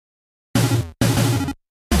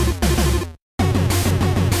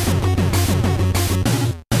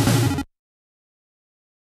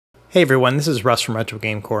Hey everyone, this is Russ from Retro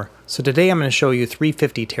Game Core. So today I'm going to show you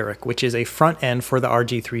 350teric, which is a front end for the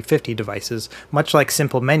RG350 devices. Much like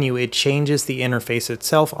SimpleMenu, it changes the interface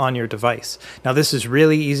itself on your device. Now this is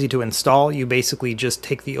really easy to install. You basically just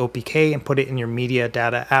take the OPK and put it in your Media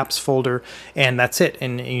Data Apps folder, and that's it,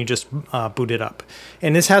 and you just boot it up.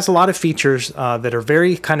 And this has a lot of features that are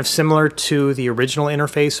very kind of similar to the original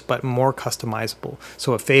interface, but more customizable.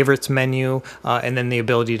 So a favorites menu, and then the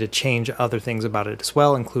ability to change other things about it as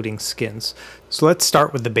well, including skins. So let's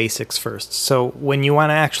start with the basics first. So when you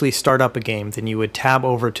want to actually start up a game, then you would tab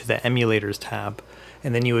over to the emulators tab,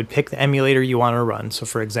 and then you would pick the emulator you want to run. So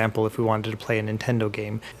for example, if we wanted to play a Nintendo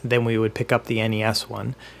game, then we would pick up the NES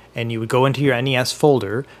one, and you would go into your NES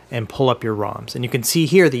folder and pull up your ROMs. And you can see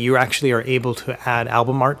here that you actually are able to add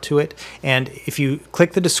album art to it. And if you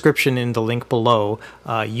click the description in the link below,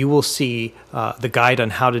 you will see the guide on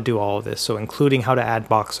how to do all of this, so including how to add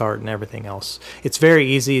box art and everything else. It's very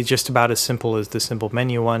easy, just about as simple as the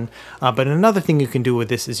SimpleMenu one. But another thing you can do with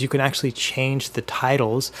this is you can actually change the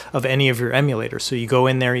titles of any of your emulators. So you go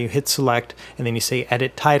in there, you hit select, and then you say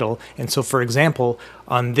edit title. And so for example,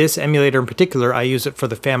 on this emulator in particular, I use it for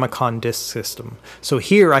the Famicom disk system. So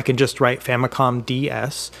here I can just write Famicom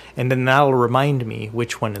DS, and then that'll remind me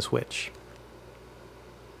which one is which.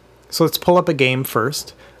 So let's pull up a game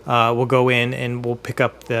first. We'll go in and we'll pick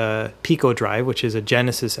up the Pico drive, which is a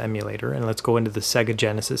Genesis emulator, and let's go into the Sega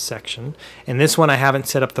Genesis section. And this one I haven't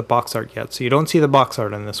set up the box art yet, so you don't see the box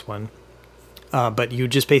art on this one. But you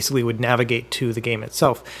just basically would navigate to the game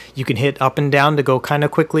itself. You can hit up and down to go kind of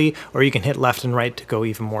quickly, or you can hit left and right to go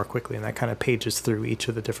even more quickly, and that kind of pages through each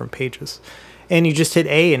of the different pages. And you just hit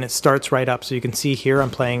A and it starts right up. So you can see here I'm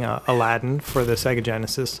playing Aladdin for the Sega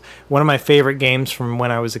Genesis. One of my favorite games from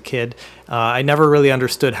when I was a kid. I never really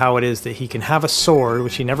understood how it is that he can have a sword,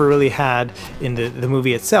 which he never really had in the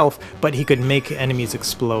movie itself, but he could make enemies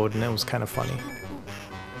explode, and it was kind of funny.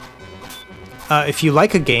 If you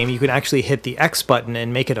like a game, you can actually hit the X button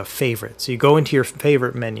and make it a favorite. So you go into your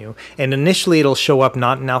favorite menu, and initially it'll show up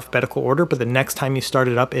not in alphabetical order, but the next time you start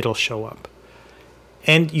it up, it'll show up.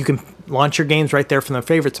 And you can launch your games right there from the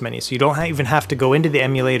favorites menu, so you don't even have to go into the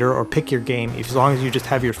emulator or pick your game. As long as you just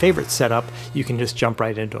have your favorites set up, you can just jump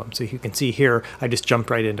right into them. So you can see here, I just jumped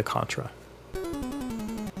right into Contra.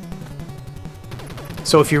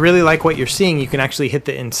 So if you really like what you're seeing, you can actually hit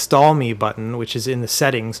the Install Me button, which is in the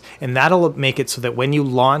settings, and that'll make it so that when you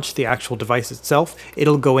launch the actual device itself,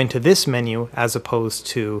 it'll go into this menu as opposed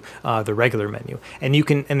to the regular menu. And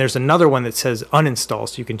there's another one that says uninstall,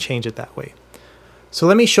 so you can change it that way. So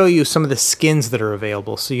let me show you some of the skins that are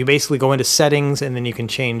available. So you basically go into settings and then you can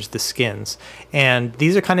change the skins. And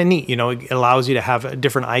these are kind of neat, you know, it allows you to have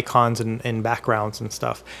different icons and backgrounds and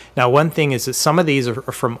stuff. Now one thing is that some of these are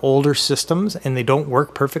from older systems and they don't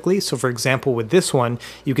work perfectly. So for example, with this one,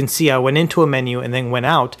 you can see I went into a menu and then went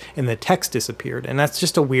out and the text disappeared. And that's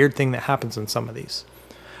just a weird thing that happens in some of these.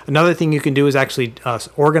 Another thing you can do is actually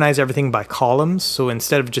organize everything by columns. So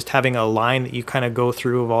instead of just having a line that you kind of go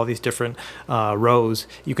through of all these different rows,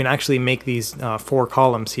 you can actually make these 4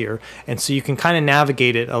 columns here. And so you can kind of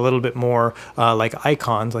navigate it a little bit more like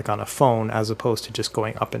icons, like on a phone, as opposed to just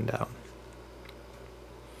going up and down.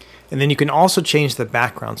 And then you can also change the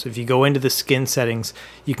background. So if you go into the skin settings,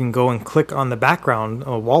 you can go and click on the background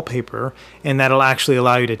wallpaper, and that'll actually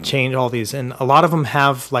allow you to change all these. And a lot of them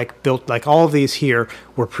have like all of these here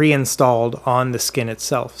were pre-installed on the skin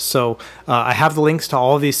itself. So I have the links to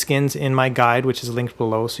all of these skins in my guide, which is linked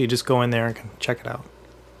below. So you just go in there and can check it out.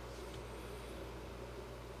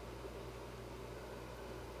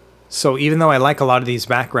 So even though I like a lot of these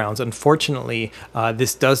backgrounds, unfortunately,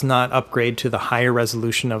 this does not upgrade to the higher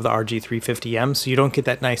resolution of the RG350M, so you don't get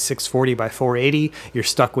that nice 640 by 480. You're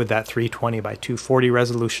stuck with that 320 by 240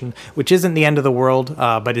 resolution, which isn't the end of the world,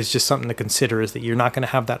 but it's just something to consider, is that you're not going to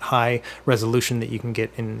have that high resolution that you can get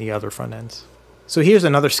in the other front ends. So here's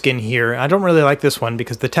another skin here. I don't really like this one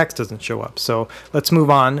because the text doesn't show up. So let's move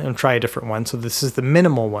on and try a different one. So this is the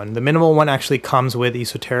minimal one. The minimal one actually comes with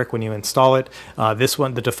Esoteric when you install it. This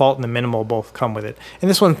one, the default and the minimal both come with it.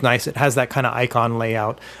 And this one's nice. It has that kind of icon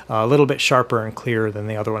layout, a little bit sharper and clearer than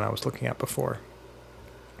the other one I was looking at before.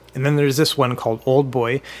 And then there's this one called Old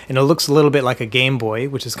Boy, and it looks a little bit like a Game Boy,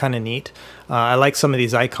 which is kind of neat. I like some of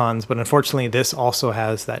these icons, but unfortunately this also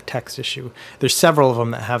has that text issue. There's several of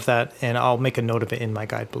them that have that, and I'll make a note of it in my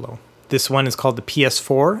guide below. This one is called the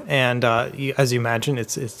PS4, and as you imagine,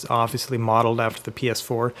 it's obviously modeled after the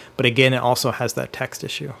PS4, but again, it also has that text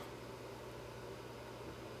issue.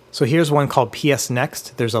 So here's one called PS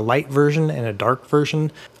Next. There's a light version and a dark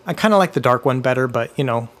version. I kind of like the dark one better, but you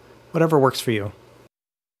know, whatever works for you.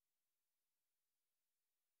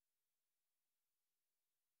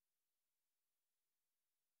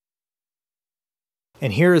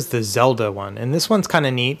 And here is the Zelda one. And this one's kind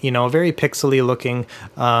of neat, you know, very pixely looking,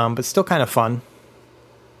 but still kind of fun.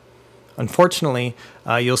 Unfortunately,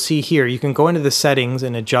 you'll see here, you can go into the settings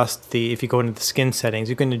and adjust if you go into the skin settings,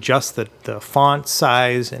 you can adjust the font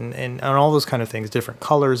size and all those kind of things, different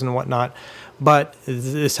colors and whatnot. But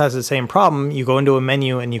this has the same problem. You go into a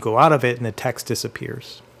menu and you go out of it and the text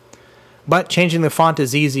disappears. But changing the font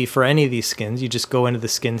is easy for any of these skins. You just go into the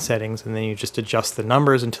skin settings and then you just adjust the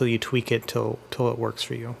numbers until you tweak it till it works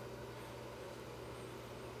for you.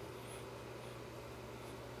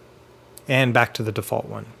 And back to the default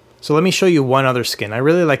one. So let me show you one other skin. I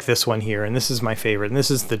really like this one here, and this is my favorite, and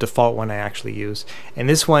this is the default one I actually use. And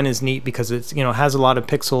this one is neat because it's, you know, has a lot of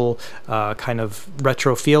pixel kind of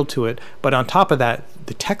retro feel to it, but on top of that,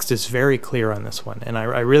 the text is very clear on this one, and I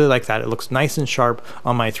really like that. It looks nice and sharp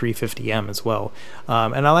on my 350M as well,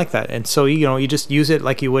 and I like that. And so, you know, you just use it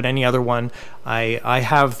like you would any other one. I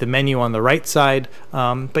have the menu on the right side,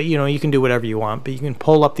 but you know, you can do whatever you want, but you can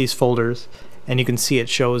pull up these folders and you can see it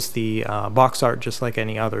shows the box art just like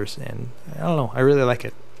any others, and I don't know, I really like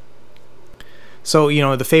it. So, you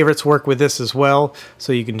know, the favorites work with this as well,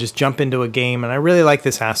 so you can just jump into a game, and I really like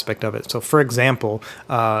this aspect of it. So for example,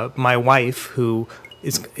 my wife, who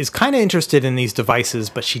is kind of interested in these devices,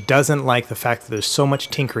 but she doesn't like the fact that there's so much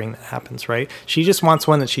tinkering that happens, right? She just wants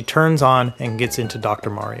one that she turns on and gets into Dr.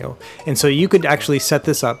 Mario. And so you could actually set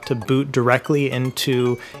this up to boot directly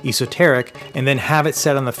into Esoteric and then have it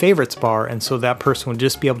set on the favorites bar, and so that person would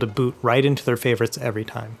just be able to boot right into their favorites every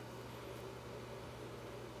time.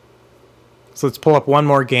 So let's pull up one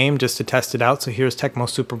more game just to test it out. So here's Tecmo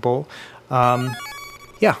Super Bowl.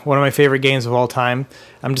 Yeah, one of my favorite games of all time.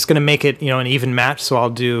 I'm just going to make it, you know, an even match. So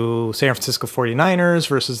I'll do San Francisco 49ers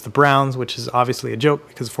versus the Browns, which is obviously a joke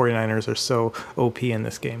because 49ers are so OP in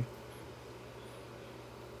this game.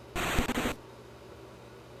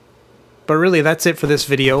 But really, that's it for this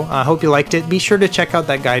video. I hope you liked it. Be sure to check out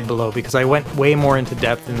that guide below because I went way more into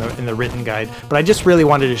depth in the written guide. But I just really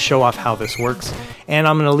wanted to show off how this works. And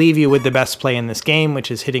I'm going to leave you with the best play in this game,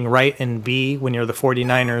 which is hitting right and B when you're the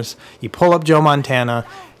 49ers. You pull up Joe Montana,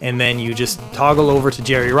 and then you just toggle over to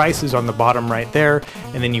Jerry Rice, who's on the bottom right there.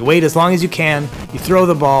 And then you wait as long as you can. You throw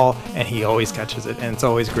the ball, and he always catches it. And it's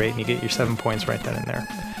always great, and you get your 7 points right then and there.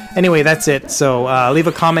 Anyway, that's it. So leave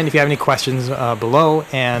a comment if you have any questions below,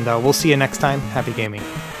 and we'll see you next time. Happy gaming.